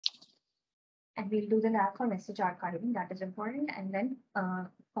and we'll do the lab for message archiving, that is important, and then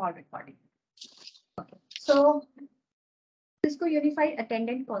call recording. Okay, so Cisco Unified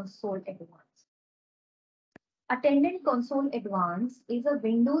Attendant Console Advanced. Attendant Console Advanced is a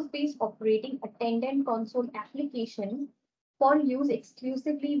Windows-based operating attendant console application for use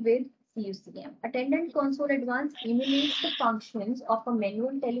exclusively with CUCM. Attendant Console Advanced emulates the functions of a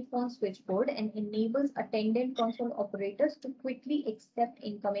manual telephone switchboard and enables attendant console operators to quickly accept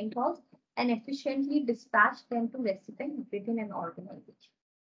incoming calls and efficiently dispatch them to recipients within an organization.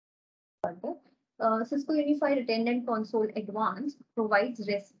 Further, Cisco Unified Attendant Console Advanced provides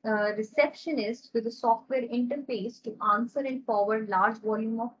receptionists with a software interface to answer and forward large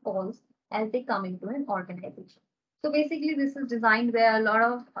volume of calls as they come into an organization. So basically, this is designed where a lot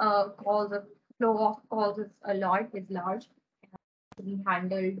of calls, a flow of calls is large, to be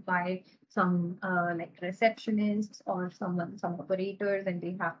handled by some like receptionists or some operators, and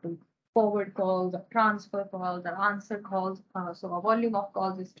they have to forward calls or transfer calls or answer calls. So a volume of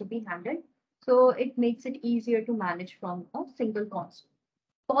calls is to be handled. So it makes it easier to manage from a single console.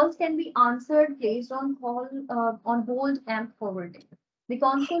 Calls can be answered, placed on hold, and forwarded. The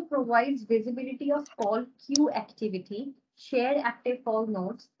console provides visibility of call queue activity, shared active call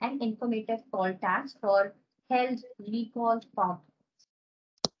notes, and informative call tags for held, recalled, found.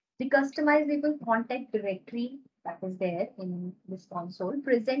 The customizable contact directory that is there in this console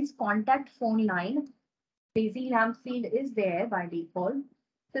presents contact phone line. Busy lamp field is there by default.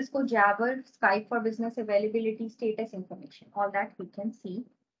 Cisco Jabber, Skype for business availability, status information. All that we can see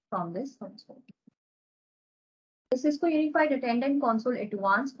from this console. The Cisco Unified Attendant Console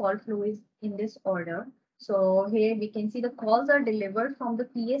Advanced call flow is in this order. So here we can see the calls are delivered from the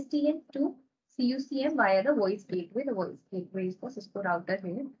PSTN to CUCM via the voice gateway. The voice gateway is the Cisco router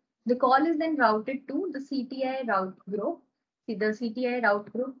here. The call is then routed to the CTI route group. See, the CTI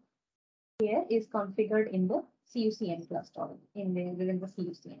route group here is configured in the CUCM cluster within the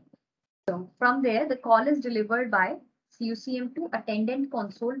CUCM. So from there, the call is delivered by CUCM to attendant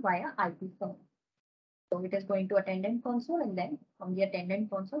console via IP phone. So it is going to attendant console, and then from the attendant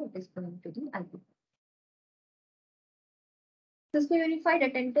console, it is going to the IP phone. Cisco Unified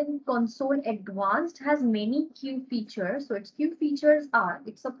Attendant Console Advanced has many queue features. So its queue features are,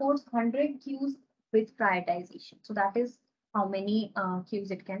 it supports 100 queues with prioritization. So that is how many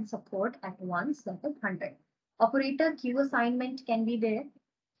queues it can support at once, that is 100. Operator queue assignment can be there.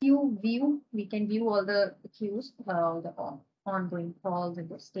 Queue view, we can view all the queues, the ongoing calls and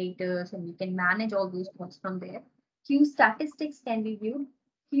the status, and we can manage all those calls from there. Queue statistics can be viewed.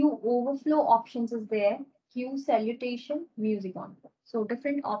 Queue overflow options is there. Queue salutation, music on. So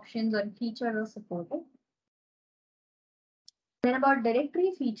different options and features are supported. Then about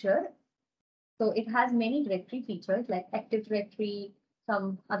directory feature. So it has many directory features like Active Directory,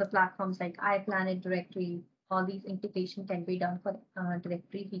 some other platforms like iPlanet Directory. All these integration can be done for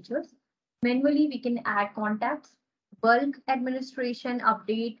directory features. Manually, we can add contacts, bulk administration,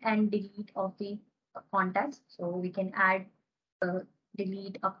 update and delete of the contacts. So we can add,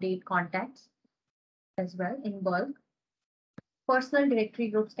 delete, update contacts as well in bulk. Personal directory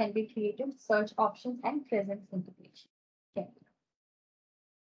groups can be created, search options and presence integration. Okay.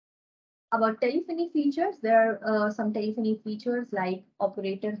 About telephony features, there are some telephony features like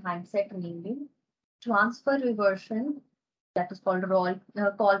operator handset naming, transfer reversion, that is called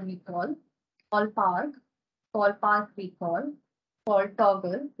call recall, call park recall, call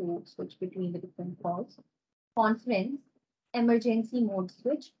toggle to switch between the different calls, conference, emergency mode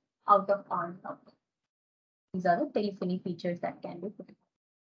switch, out of arm number. These are the telephony features that can be put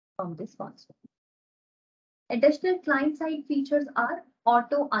from this console. Additional client-side features are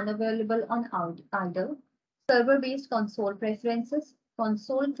auto unavailable on idle, server-based console preferences,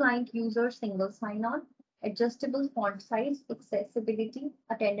 console client user single sign-on, adjustable font size, accessibility,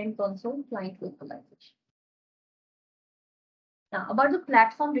 attendant console, client localization. Now, about the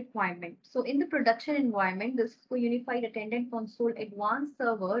platform requirement. So in the production environment, the Cisco Unified Attendant Console Advanced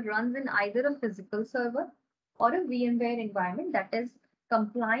Server runs in either a physical server or a VMware environment that is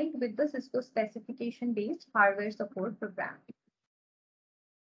compliant with the Cisco specification-based hardware support program.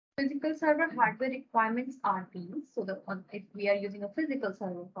 Physical server hardware requirements are these. So if we are using a physical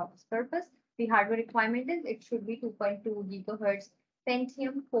server for this purpose, the hardware requirement is it should be 2.2 gigahertz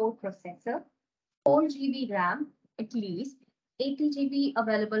Pentium 4 processor, 4 GB RAM, at least 80 GB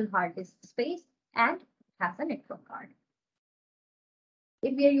available hard disk space, and has a network card.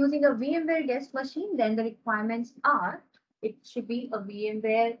 If we are using a VMware guest machine, then the requirements are it should be a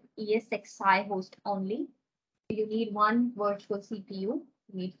VMware ESXi host only. You need one virtual CPU, you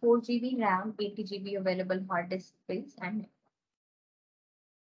need 4 GB RAM, 80 GB available hard disk space, and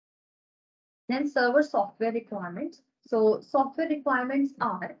Then server software requirements. So software requirements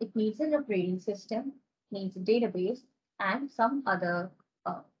are it needs an operating system, needs a database, and some other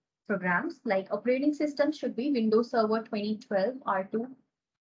programs like operating system should be Windows Server 2012 R2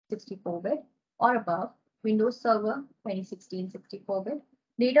 64-bit or above, Windows Server 2016 64-bit.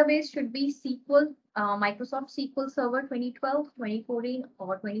 Database should be SQL, Microsoft SQL Server 2012, 2014,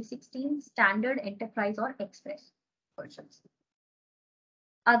 or 2016, standard enterprise or express versions.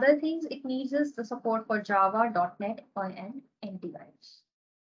 Other things it needs is the support for Java, .NET, and antivirus.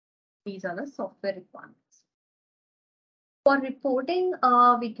 These are the software requirements. For reporting,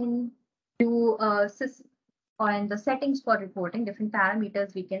 we can do and the settings for reporting, different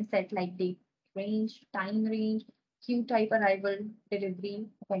parameters we can set like date range, time range, queue type arrival, delivery,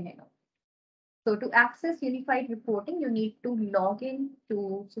 depending on. So to access unified reporting, you need to log in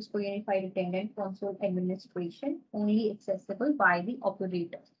to Cisco Unified Attendant Console Administration, only accessible by the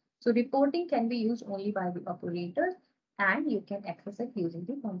operator. So reporting can be used only by the operator and you can access it using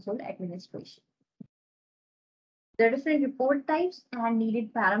the console administration. There are different report types and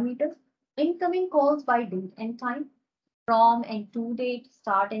needed parameters. Incoming calls by date and time, from and to date,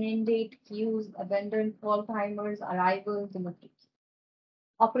 start and end date, queues, abandoned call timers, arrival, delivery.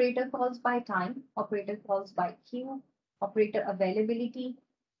 Operator calls by time, operator calls by queue, operator availability,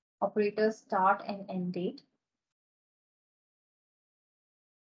 operator start and end date.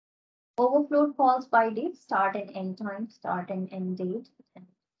 Overflow calls by date, start and end time, start and end date.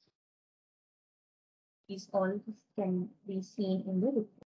 These all can be seen in the report.